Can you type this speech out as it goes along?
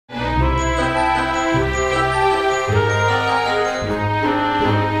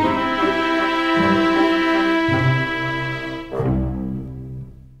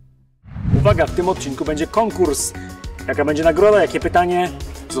uwaga, w tym odcinku będzie konkurs. Jaka będzie nagroda, jakie pytanie?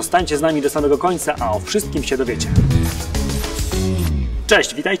 Zostańcie z nami do samego końca, a o wszystkim się dowiecie.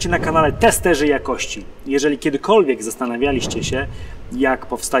 Cześć, witajcie na kanale Testerzy Jakości. Jeżeli kiedykolwiek zastanawialiście się, jak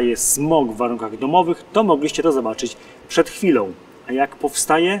powstaje smog w warunkach domowych, to mogliście to zobaczyć przed chwilą. A jak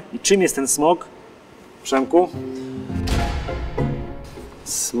powstaje i czym jest ten smog? Przemku?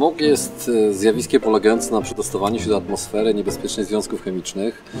 Smog jest zjawiskiem polegającym na przedostawaniu się do atmosfery niebezpiecznych związków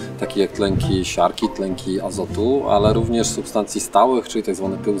chemicznych, takich jak tlenki siarki, tlenki azotu, ale również substancji stałych, czyli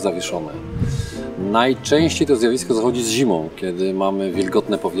tzw. pył zawieszony. Najczęściej to zjawisko zachodzi z zimą, kiedy mamy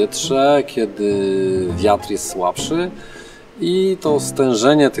wilgotne powietrze, kiedy wiatr jest słabszy i to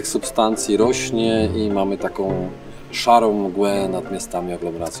stężenie tych substancji rośnie i mamy taką szarą mgłę nad miastami,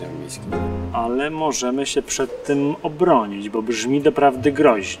 aglomeracjami miejskimi. Ale możemy się przed tym obronić, bo brzmi doprawdy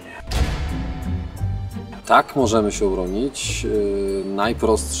groźnie. Tak, możemy się obronić.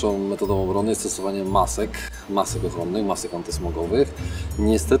 Najprostszą metodą obrony jest stosowanie masek ochronnych, masek antysmogowych.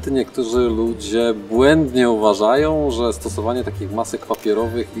 Niestety niektórzy ludzie błędnie uważają, że stosowanie takich masek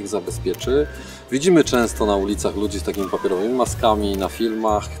papierowych ich zabezpieczy. Widzimy często na ulicach ludzi z takimi papierowymi maskami, na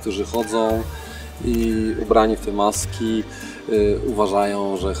filmach, którzy chodzą i ubrani w te maski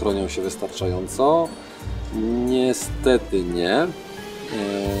uważają, że chronią się wystarczająco. Niestety nie.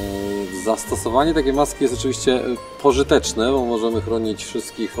 Zastosowanie takiej maski jest oczywiście pożyteczne, bo możemy chronić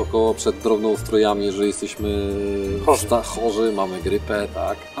wszystkich wokoło przed drobnoustrojami, jeżeli jesteśmy chorzy, mamy grypę,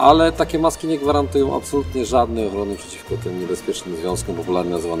 tak. Ale takie maski nie gwarantują absolutnie żadnej ochrony przeciwko tym niebezpiecznym związkom,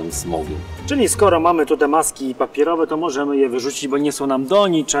 popularnie nazywanym smogiem. Czyli skoro mamy tu te maski papierowe, to możemy je wyrzucić, bo nie są nam do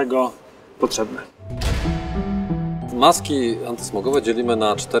niczego potrzebne. Maski antysmogowe dzielimy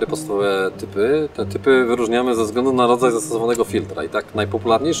na 4 podstawowe typy. Te typy wyróżniamy ze względu na rodzaj zastosowanego filtra. I tak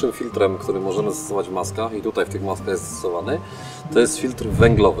najpopularniejszym filtrem, który możemy zastosować w maskach, i tutaj w tych maskach jest zastosowany, to jest filtr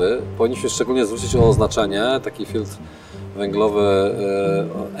węglowy. Powinniśmy szczególnie zwrócić o oznaczenie, taki filtr węglowy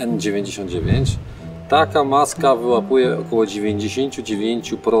N99. Taka maska wyłapuje około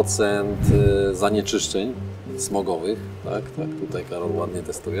 99% zanieczyszczeń smogowych, tak, tutaj Karol ładnie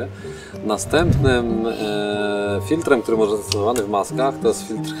testuje. Następnym filtrem, który może być zastosowany w maskach, to jest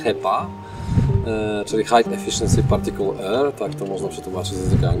filtr HEPA, czyli High Efficiency Particle Air, tak to można przetłumaczyć z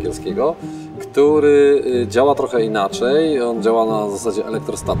języka angielskiego, który działa trochę inaczej. On działa na zasadzie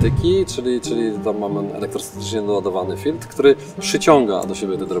elektrostatyki, czyli tam mamy elektrostatycznie doładowany filtr, który przyciąga do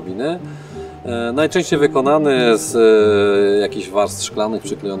siebie te drobiny. Najczęściej wykonany z jakichś warstw szklanych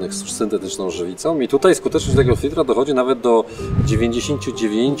przyklejonych z syntetyczną żywicą i tutaj skuteczność tego filtra dochodzi nawet do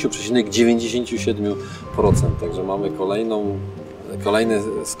 99,97%, także mamy kolejny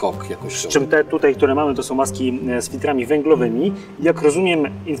skok jakościowy. Z czym te tutaj, które mamy, to są maski z filtrami węglowymi. Jak rozumiem,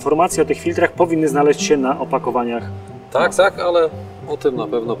 informacje o tych filtrach powinny znaleźć się na opakowaniach. Tak, ale o tym na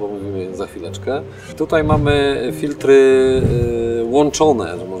pewno pomówimy za chwileczkę. Tutaj mamy filtry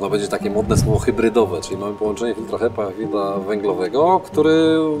łączone, że można powiedzieć takie modne słowo hybrydowe, czyli mamy połączenie filtra HEPA i filtra węglowego,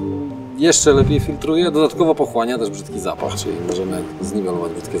 który jeszcze lepiej filtruje, dodatkowo pochłania też brzydki zapach, czyli możemy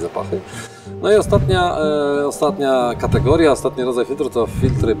zniwelować brzydkie zapachy. No i ostatnia kategoria, ostatni rodzaj filtru to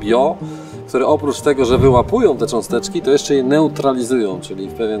filtry bio, które oprócz tego, że wyłapują te cząsteczki, to jeszcze je neutralizują, czyli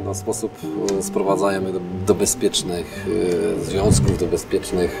w pewien sposób sprowadzają je do bezpiecznych związków, do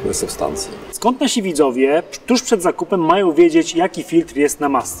bezpiecznych substancji. Skąd nasi widzowie tuż przed zakupem mają wiedzieć, jaki filtr jest na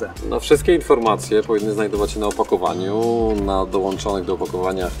masce? No, wszystkie informacje powinny znajdować się na opakowaniu, na dołączonych do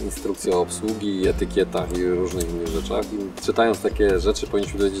opakowania instrukcjach obsługi, etykietach i różnych innych rzeczach. I czytając takie rzeczy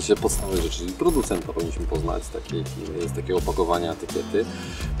powinniśmy dowiedzieć się podstawowych rzeczy, czyli producenta powinniśmy poznać z takiego opakowania, etykiety.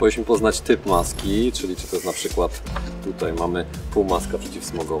 Powinniśmy poznać typ maski, czyli czy to jest na przykład, tutaj mamy półmaska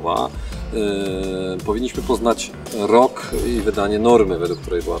przeciwsmogowa. Powinniśmy poznać rok i wydanie normy, według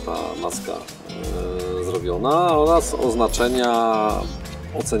której była ta maska zrobiona, oraz oznaczenia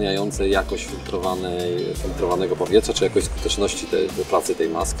oceniające jakość filtrowanego powietrza, czy jakość skuteczności pracy tej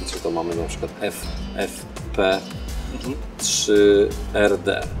maski, czy to mamy na przykład FFP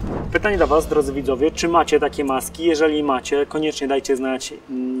 3RD. Pytanie do Was, drodzy widzowie, czy macie takie maski? Jeżeli macie, koniecznie dajcie znać,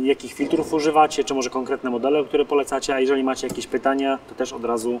 jakich filtrów używacie, czy może konkretne modele, które polecacie, a jeżeli macie jakieś pytania, to też od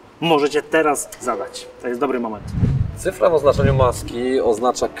razu możecie teraz zadać. To jest dobry moment. Cyfra w oznaczeniu maski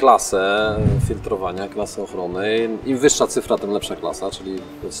oznacza klasę filtrowania, klasę ochrony. Im wyższa cyfra, tym lepsza klasa, czyli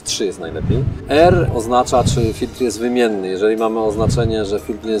 3 jest najlepiej. R oznacza, czy filtr jest wymienny. Jeżeli mamy oznaczenie, że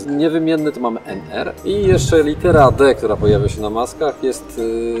filtr jest niewymienny, to mamy NR. I jeszcze litera D, która pojawia się na maskach, jest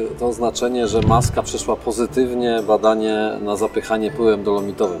to oznaczenie, że maska przeszła pozytywnie badanie na zapychanie pyłem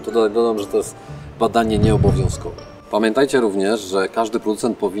dolomitowym. Tu dodam, że to jest badanie nieobowiązkowe. Pamiętajcie również, że każdy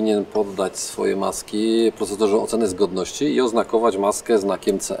producent powinien poddać swoje maski procedurze oceny zgodności i oznakować maskę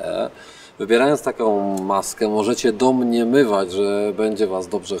znakiem CE. Wybierając taką maskę, możecie domniemywać, że będzie Was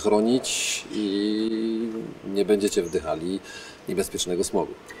dobrze chronić i nie będziecie wdychali niebezpiecznego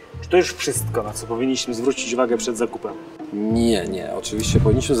smogu. Czy to już wszystko, na co powinniśmy zwrócić uwagę przed zakupem? Nie. Oczywiście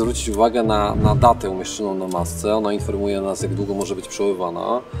powinniśmy zwrócić uwagę na datę umieszczoną na masce. Ona informuje nas, jak długo może być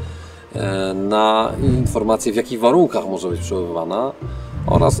przechowywana, na informacje, w jakich warunkach może być przechowywana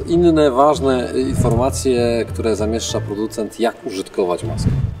oraz inne ważne informacje, które zamieszcza producent, jak użytkować maskę.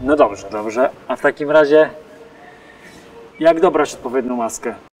 No dobrze. A w takim razie, jak dobrać odpowiednią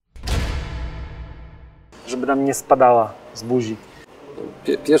maskę? Żeby nam nie spadała z buzi.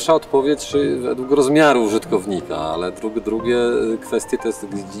 Pierwsza odpowiedź według rozmiaru użytkownika, ale drugie kwestie to jest,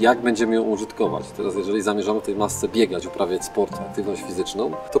 jak będziemy ją użytkować. Teraz jeżeli zamierzamy w tej masce biegać, uprawiać sport, aktywność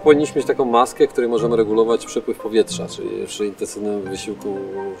fizyczną, to powinniśmy mieć taką maskę, której możemy regulować przepływ powietrza, czyli przy intensywnym wysiłku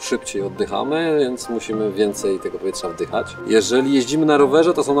szybciej oddychamy, więc musimy więcej tego powietrza wdychać. Jeżeli jeździmy na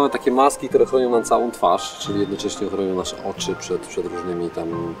rowerze, to są nawet takie maski, które chronią nam całą twarz, czyli jednocześnie chronią nasze oczy przed różnymi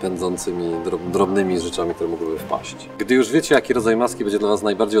tam pędzącymi, drobnymi rzeczami, które mogłyby wpaść. Gdy już wiecie, jaki rodzaj maski będzie dla Was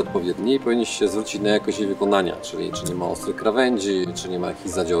najbardziej odpowiedni, powinniście zwrócić na jakość jej wykonania, czyli czy nie ma ostrych krawędzi, czy nie ma jakichś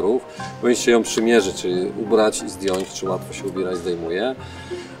zadziorów. Powinniście ją przymierzyć, czyli ubrać i zdjąć, czy łatwo się ubiera i zdejmuje.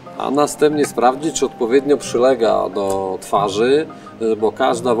 A następnie sprawdzić, czy odpowiednio przylega do twarzy, bo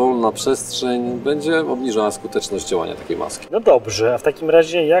każda wolna przestrzeń będzie obniżała skuteczność działania takiej maski. No dobrze, a w takim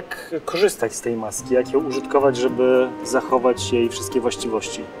razie jak korzystać z tej maski? Jak ją użytkować, żeby zachować jej wszystkie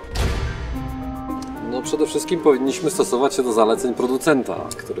właściwości? No przede wszystkim powinniśmy stosować się do zaleceń producenta,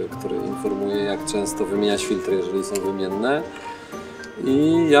 który informuje, jak często wymieniać filtry, jeżeli są wymienne,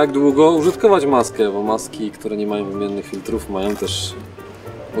 i jak długo użytkować maskę, bo maski, które nie mają wymiennych filtrów, mają też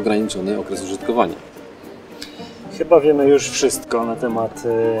ograniczony okres użytkowania. Chyba wiemy już wszystko na temat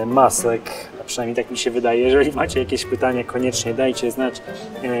masek, a przynajmniej tak mi się wydaje. Jeżeli macie jakieś pytania, koniecznie dajcie znać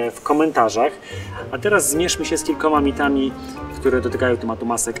w komentarzach. A teraz zmierzmy się z kilkoma mitami, które dotykają tematu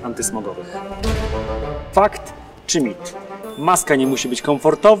masek antysmogowych. Fakt czy mit? Maska nie musi być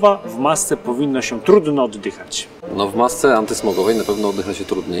komfortowa, w masce powinno się trudno oddychać. No w masce antysmogowej na pewno oddycha się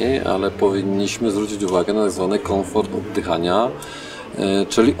trudniej, ale powinniśmy zwrócić uwagę na tak zwany komfort oddychania,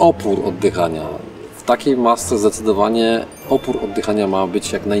 czyli opór oddychania. W takiej masce zdecydowanie opór oddychania ma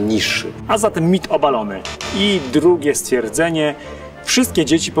być jak najniższy. A zatem mit obalony. I drugie stwierdzenie. Wszystkie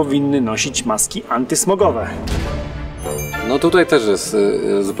dzieci powinny nosić maski antysmogowe. No tutaj też jest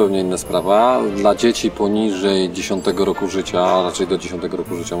zupełnie inna sprawa. Dla dzieci poniżej 10 roku życia, a raczej do 10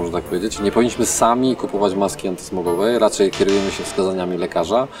 roku życia można tak powiedzieć, nie powinniśmy sami kupować maski antysmogowej, raczej kierujemy się wskazaniami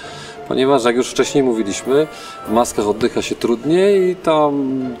lekarza, ponieważ jak już wcześniej mówiliśmy, w maskach oddycha się trudniej i ta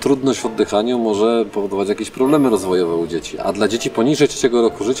trudność w oddychaniu może powodować jakieś problemy rozwojowe u dzieci. A dla dzieci poniżej 3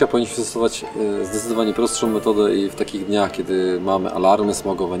 roku życia powinniśmy stosować zdecydowanie prostszą metodę i w takich dniach, kiedy mamy alarmy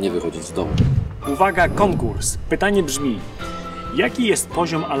smogowe, nie wychodzić z domu. Uwaga, konkurs. Pytanie brzmi: jaki jest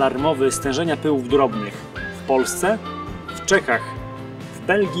poziom alarmowy stężenia pyłów drobnych w Polsce, w Czechach, w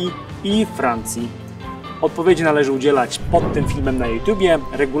Belgii i Francji? Odpowiedzi należy udzielać pod tym filmem na YouTubie.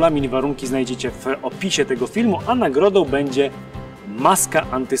 Regulamin i warunki znajdziecie w opisie tego filmu, a nagrodą będzie maska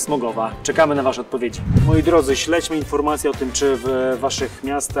antysmogowa. Czekamy na Wasze odpowiedzi. Moi drodzy, śledźmy informacje o tym, czy w Waszych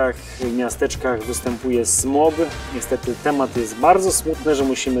miastach i miasteczkach występuje smog. Niestety temat jest bardzo smutny, że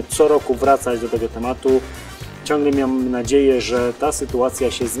musimy co roku wracać do tego tematu. Ciągle mam nadzieję, że ta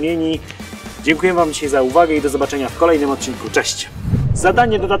sytuacja się zmieni. Dziękuję Wam dzisiaj za uwagę i do zobaczenia w kolejnym odcinku. Cześć!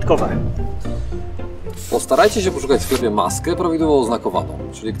 Zadanie dodatkowe. Postarajcie się poszukać w sklepie maskę prawidłowo oznakowaną,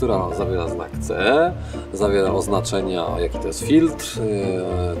 czyli która zawiera znak C, zawiera oznaczenia, jaki to jest filtr,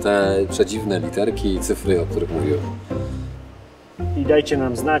 te przedziwne literki i cyfry, o których mówiłem. I dajcie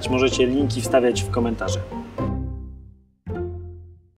nam znać, możecie linki wstawiać w komentarze.